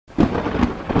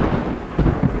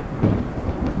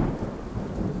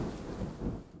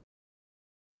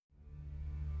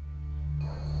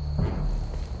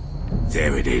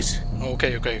There it is.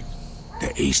 Okay, okay.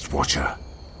 The East Watcher.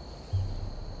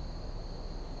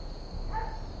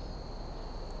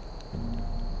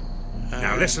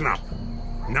 Now listen up.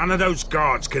 None of those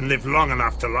guards can live long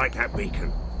enough to light that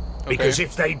beacon. Because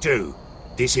if they do,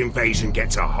 this invasion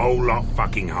gets a whole lot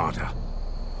fucking harder.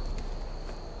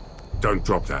 Don't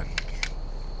drop that.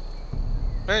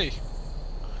 Hey.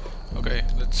 Okay,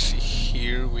 let's see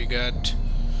here. We got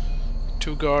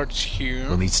 2 guards here.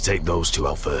 We'll need to take those 2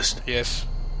 out first. Yes.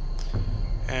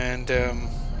 And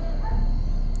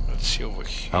let's see over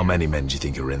here. How many men do you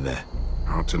think are in there?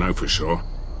 Hard to know for sure.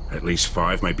 At least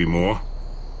 5, maybe more.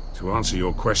 To answer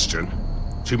your question,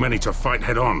 too many to fight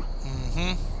head on.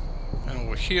 And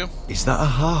over here. Is that a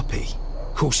harpy?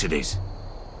 Of course it is.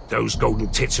 Those golden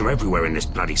tits are everywhere in this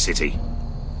bloody city.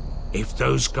 If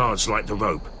those guards light the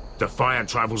rope, the fire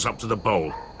travels up to the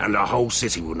bowl, and the whole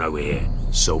city will know we're here.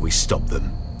 So we stop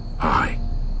them. Aye.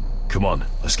 Come on,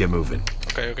 let's get moving.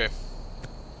 Okay, okay.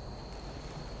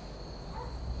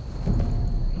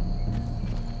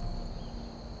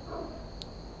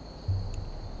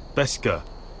 Beskha.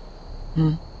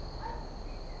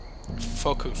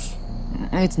 Focus.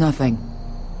 It's nothing.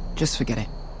 Just forget it.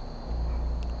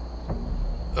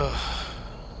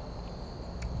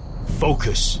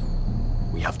 Focus.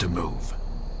 We have to move.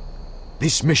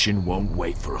 This mission won't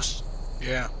wait for us.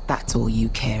 Yeah. That's all you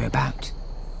care about.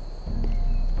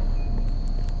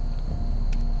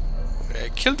 I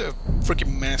killed the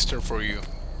freaking master for you.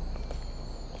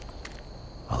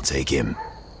 I'll take him.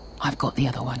 I've got the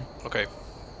other one. Okay.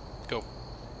 Go.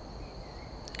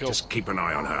 Go. Just keep an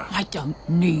eye on her. I don't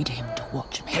need him to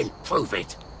watch me. Hey, prove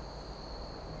it.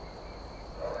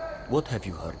 What have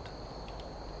you heard?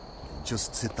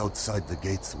 Just sit outside the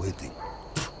gates waiting.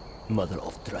 Mother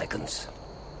of Dragons.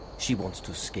 She wants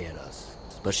to scare us,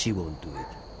 but she won't do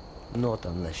it. Not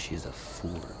unless she's a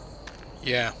fool.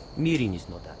 Yeah. Meereen is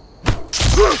not that.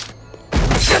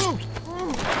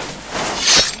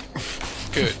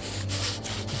 Good.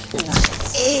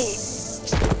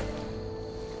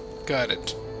 Got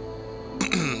it.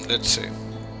 Let's see.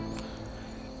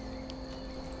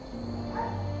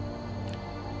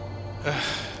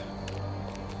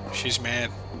 She's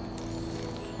mad.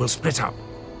 We'll split up.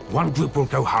 One group will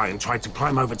go high and try to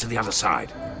climb over to the other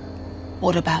side.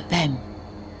 What about them?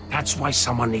 That's why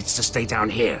someone needs to stay down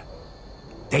here.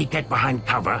 They get behind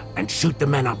cover and shoot the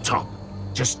men up top.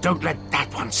 Just don't let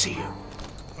that one see you.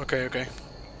 Okay, okay.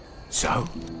 So,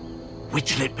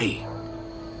 which'll it be?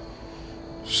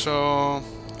 So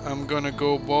I'm gonna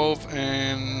go both,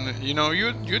 and you know,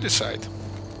 you decide.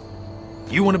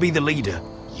 You want to be the leader?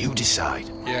 You decide.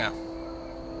 Yeah.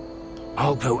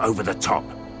 I'll go over the top.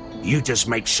 You just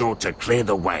make sure to clear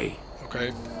the way.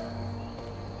 Okay.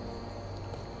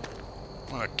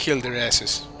 I'm gonna kill their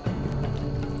asses.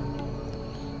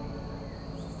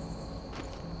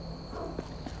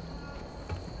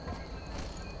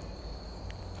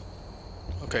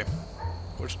 Okay.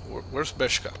 Where's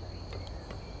Beskha?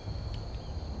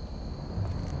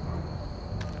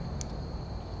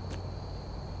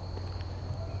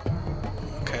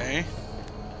 Okay.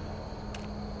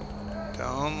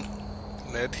 Down.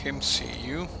 Let him see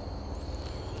you.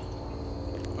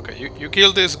 Okay, you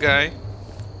kill this guy.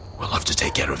 We'll have to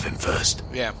take care of him first.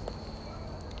 Yeah.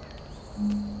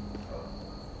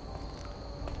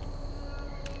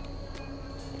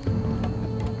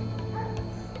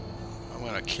 I'm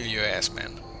gonna kill your ass,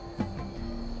 man.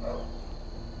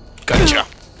 Gotcha!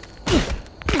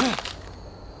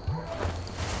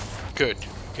 Good,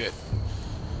 good.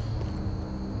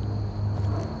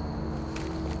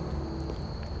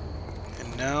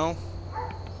 And now...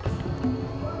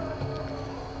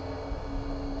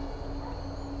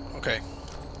 Okay.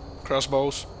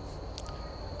 Crossbows.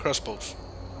 Crossbows.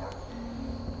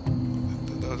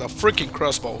 The freaking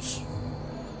crossbows.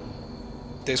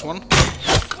 This one.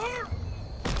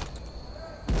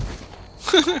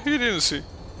 He didn't see.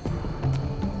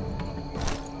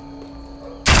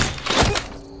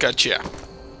 Gotcha.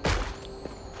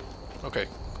 Okay.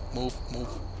 Move, move.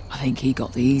 I think he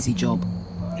got the easy job.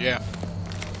 Yeah.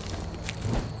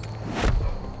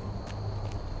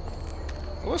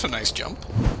 That was a nice jump.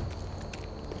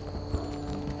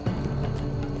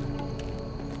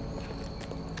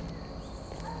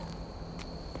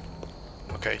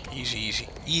 Okay, easy, easy.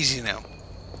 Easy now.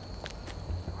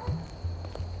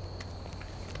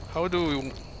 How do we...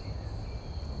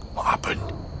 What happened?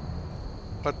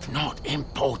 What? Not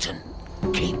important.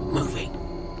 Keep moving.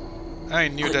 I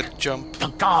knew that jump. The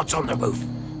guards on the roof.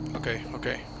 Okay,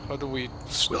 okay. How do we...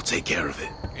 We'll take care of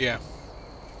it. Yeah.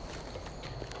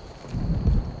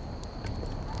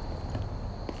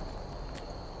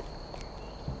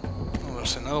 Oh, there's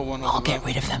There's another one over I'll there. get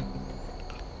rid of them.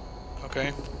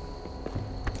 Okay.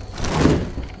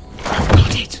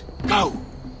 Got it. Go.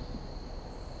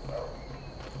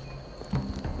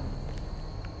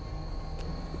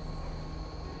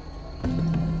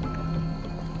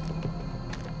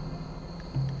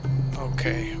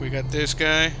 Okay, we got this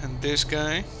guy and this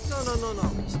guy.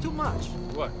 No. It's too much.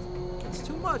 What? It's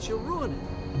too much. You'll ruin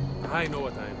it. I know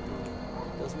what I am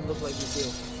doing. Doesn't look like you do.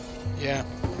 Yeah.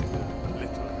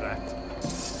 Little rat.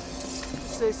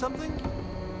 Say something?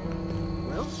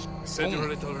 Well, Said you're a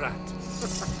little rat.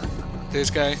 This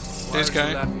guy. Why This are you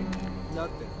guy. laughing?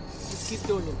 nothing. Just keep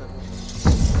doing it that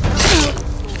way.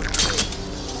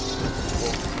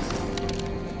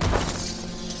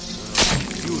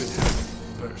 You will have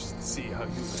it first. See how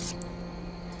you like.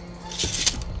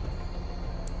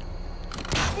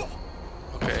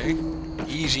 Okay.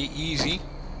 Easy, easy.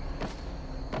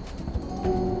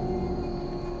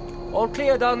 All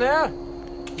clear down there?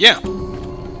 Yeah.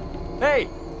 Hey!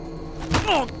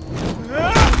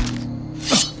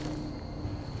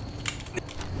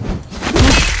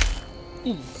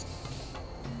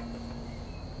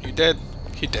 You dead?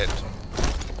 He dead.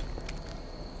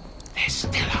 They're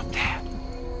still up there.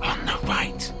 On the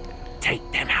right. Take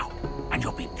them out, and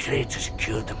you'll be clear to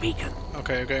secure the beacon.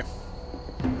 Okay, okay.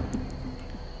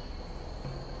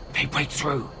 They break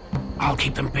through. I'll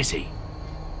keep them busy.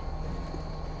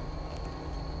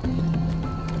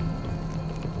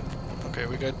 Okay,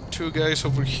 we got two guys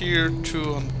over here,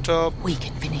 two on top. We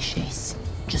can finish this.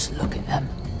 Just look at them.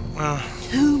 Ah,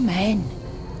 2 men.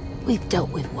 We've dealt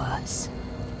with worse.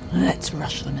 Let's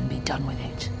rush them and be done with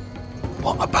it.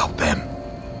 What about them?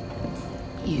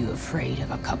 You afraid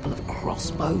of a couple of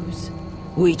crossbows?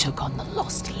 We took on the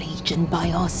Lost Legion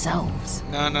by ourselves.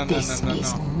 no, This is no.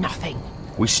 nothing.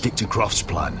 We stick to Croft's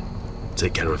plan.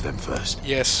 Take care of them first.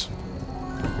 Yes.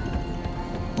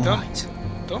 All Don't- right.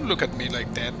 Don't look at me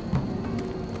like that.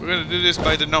 We're gonna do this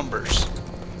by the numbers.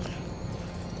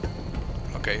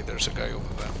 Okay, there's a guy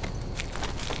over there.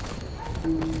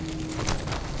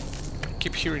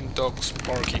 Keep hearing dogs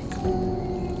barking.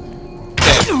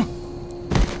 Dead.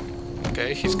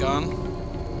 Okay, he's gone.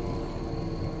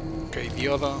 Okay, the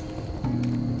other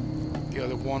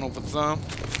one over there.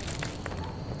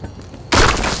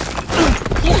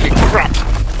 Holy crap!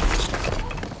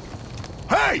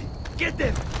 Hey! Get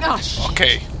them! Ah, shit.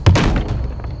 Okay.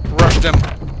 Rush them.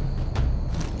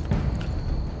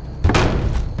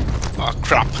 Oh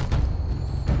crap.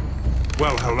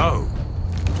 Well, hello.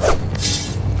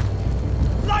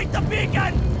 Light the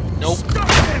beacon! Nope. Stop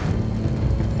him!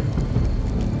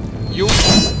 You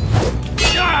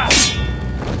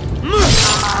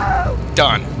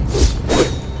done.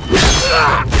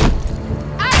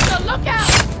 Axel, look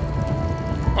out!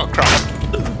 Oh crap.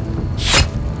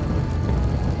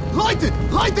 Light it!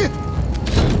 Light it!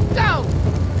 Go!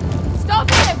 Stop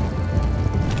him!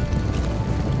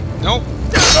 Nope.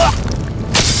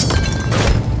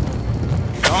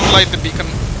 Don't light the beacon.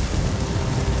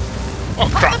 Oh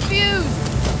crap. The fuse!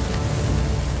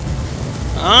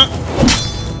 Huh?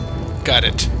 Got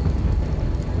it.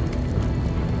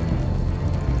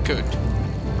 Good.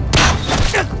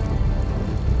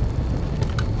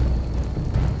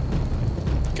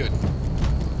 Good.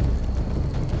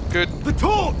 Good. The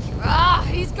torch! Ah,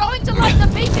 he's going to light the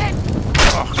beacon!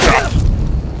 Oh crap.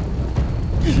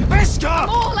 Beskha!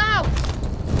 All out!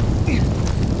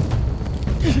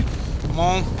 Come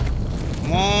on.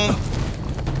 Come on.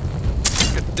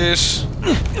 Get this.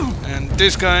 And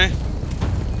this guy.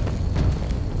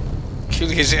 Kill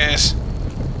his ass.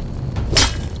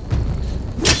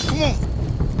 Come on.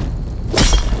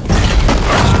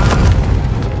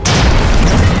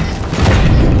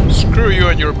 Screw you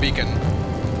and your beacon.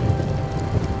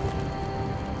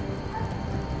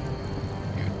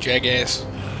 You jackass.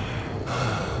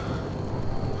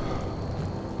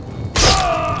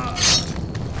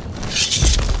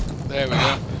 There we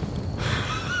go.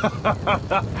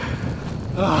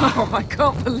 Oh, I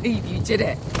can't believe you did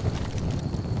it.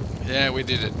 Yeah, we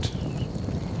did it.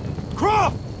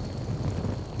 Croft!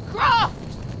 Croft!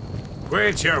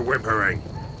 Quit your whimpering.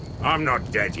 I'm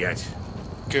not dead yet.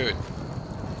 Good.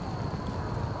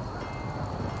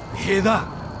 Hear that?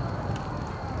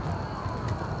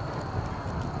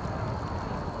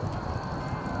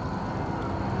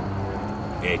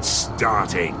 It's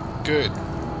starting. Good.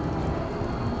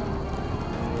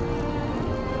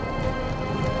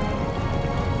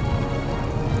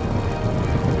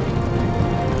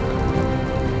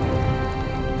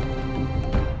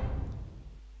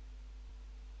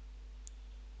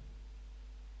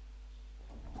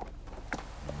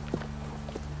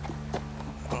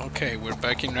 Okay, we're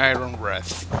back in Iron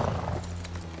Wrath.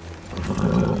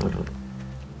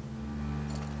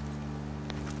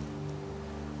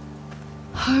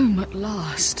 Home at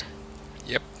last.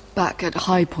 Yep, Back at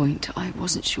High Point, I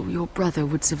wasn't sure your brother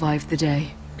would survive the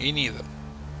day. me neither.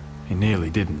 He nearly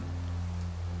didn't.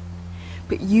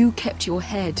 But you kept your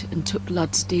head and took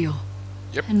Ludd's deal.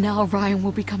 Yep. And now Ryan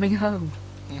will be coming home.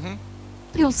 Mm-hmm.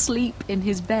 He'll sleep in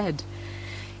his bed,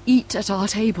 eat at our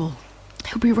table.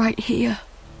 He'll be right here,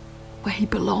 where he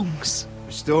belongs.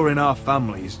 Restoring our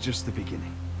family is just the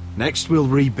beginning. Next we'll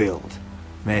rebuild.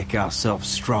 Make ourselves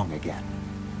strong again.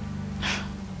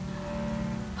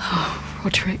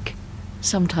 Roderick,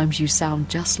 sometimes you sound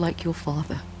just like your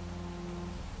father.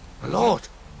 My lord,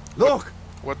 look!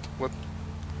 What?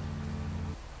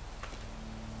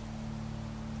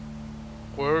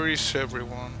 Where is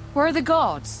everyone? Where are the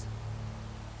guards?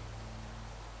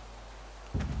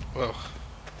 Well.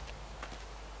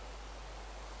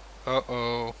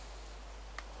 Uh-oh.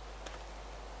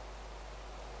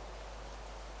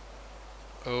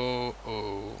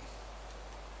 Oh.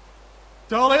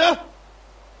 Dahlia?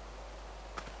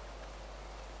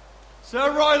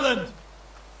 Sir Ryland!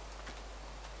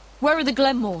 Where are the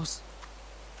Glenmores?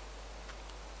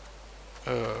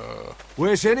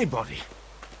 Where's anybody?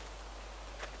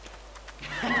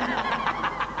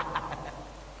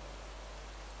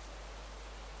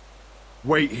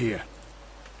 Wait here.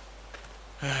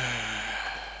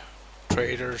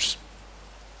 Traitors.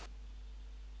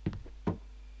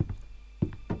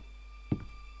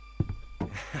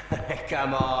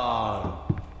 Come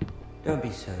on. Don't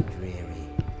be so dreary.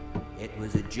 It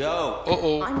was a joke.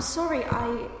 Uh-oh. I'm sorry,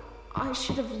 I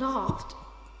should have laughed.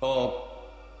 Or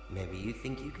maybe you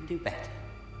think you can do better.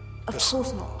 Of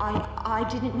course not. I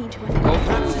didn't mean to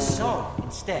Perhaps a song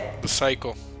instead. The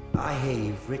cycle. I hear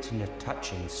you've written a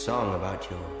touching song about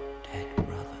your dead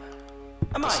brother.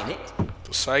 Am I in it?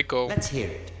 The cycle. Let's hear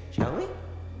it, shall we?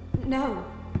 No,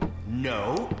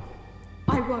 No.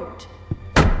 I won't.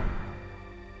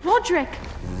 Roderick!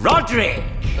 Roderick!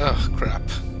 Ugh, crap.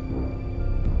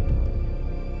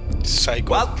 Cycle.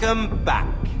 Welcome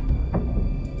back.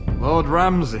 Lord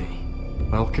Ramsay,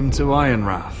 welcome to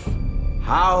Ironrath.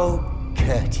 How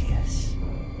courteous.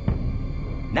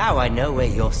 Now I know where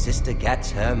your sister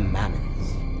gets her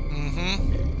manners.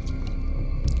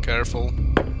 Mm-hmm. Careful.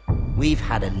 We've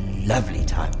had a lovely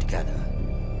time together.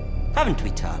 Haven't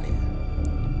we, Talia?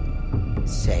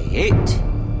 Say it.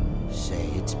 Say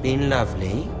it's been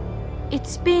lovely.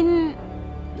 It's been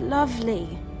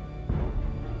lovely.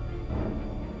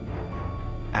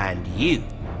 And you.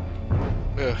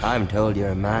 Ugh. I'm told you're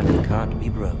a man who can't be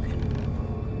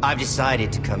broken. I've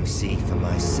decided to come see for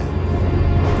myself.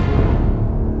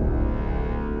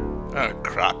 Oh,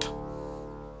 crap.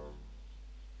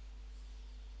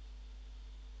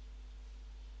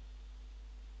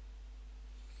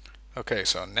 Okay,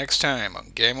 so next time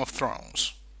on Game of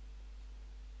Thrones.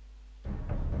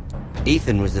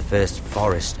 Ethan was the first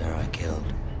Forrester I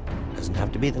killed. Doesn't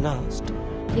have to be the last.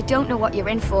 You don't know what you're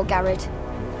in for, Garrett.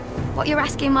 What you're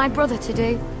asking my brother to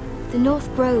do. The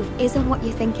North Grove isn't what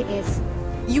you think it is.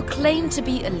 You claim to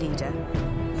be a leader,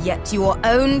 yet your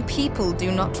own people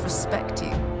do not respect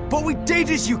you. But we did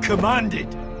as you commanded!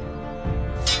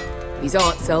 These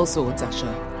aren't sellswords,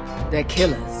 Asher. They're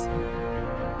killers.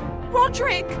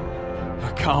 Roderick!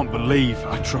 I can't believe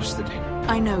I trusted him.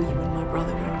 I know you and my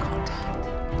brother were in contact.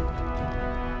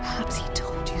 Perhaps he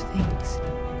told you things.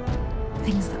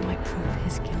 Things that might prove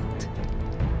his guilt.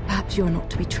 Perhaps you're not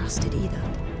to be trusted either.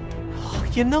 Oh,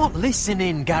 you're not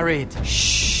listening, Garrett.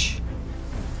 Shh.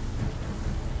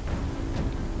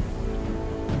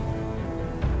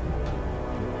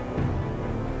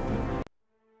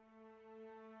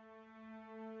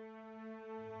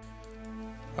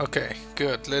 Okay,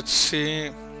 good. Let's see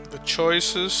the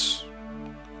choices.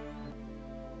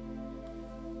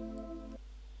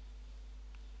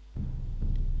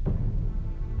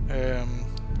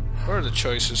 Where are the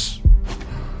choices?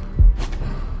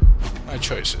 My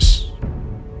choices.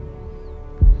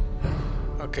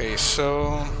 Okay,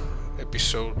 so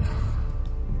episode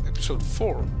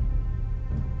 4.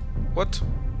 What?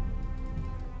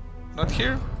 Not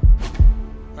here?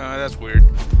 That's weird.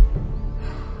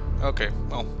 Okay,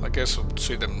 well, I guess I'll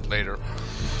see them later.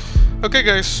 Okay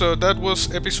guys, so that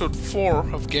was episode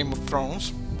 4 of Game of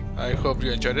Thrones. I hope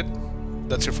you enjoyed it.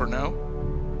 That's it for now.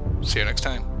 See you next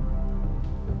time.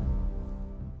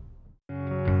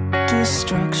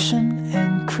 Destruction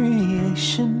and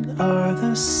creation are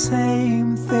the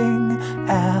same thing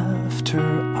after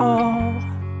all.